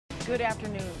Good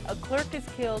afternoon. A clerk is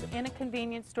killed in a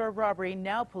convenience store robbery.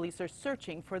 Now police are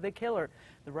searching for the killer.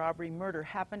 The robbery murder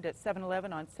happened at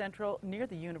 7-Eleven on Central near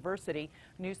the university.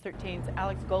 News 13's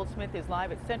Alex Goldsmith is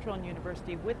live at Central and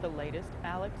University with the latest.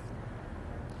 Alex?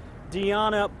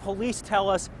 Deanna, police tell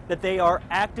us that they are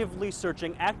actively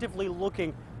searching, actively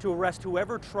looking to arrest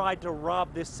whoever tried to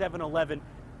rob this 7-Eleven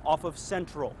off of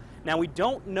Central. Now, we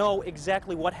don't know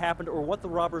exactly what happened or what the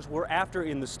robbers were after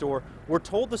in the store. We're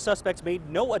told the suspects made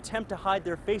no attempt to hide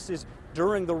their faces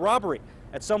during the robbery.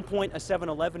 At some point, a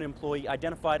 7-Eleven employee,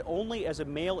 identified only as a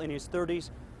male in his 30s,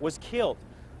 was killed.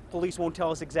 Police won't tell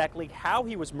us exactly how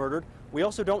he was murdered. We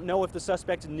also don't know if the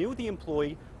suspect knew the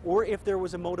employee or if there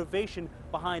was a motivation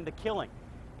behind the killing.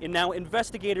 And now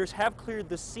investigators have cleared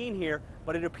the scene here,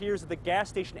 but it appears that the gas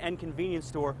station and convenience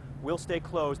store will stay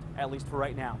closed, at least for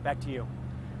right now. Back to you.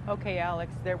 Okay,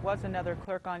 Alex, there was another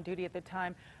clerk on duty at the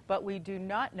time, but we do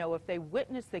not know if they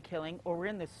witnessed the killing or were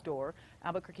in the store.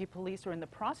 Albuquerque police are in the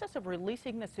process of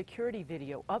releasing the security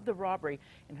video of the robbery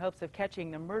in hopes of catching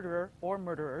the murderer or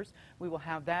murderers. We will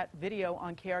have that video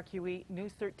on KRQE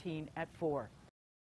News 13 at 4.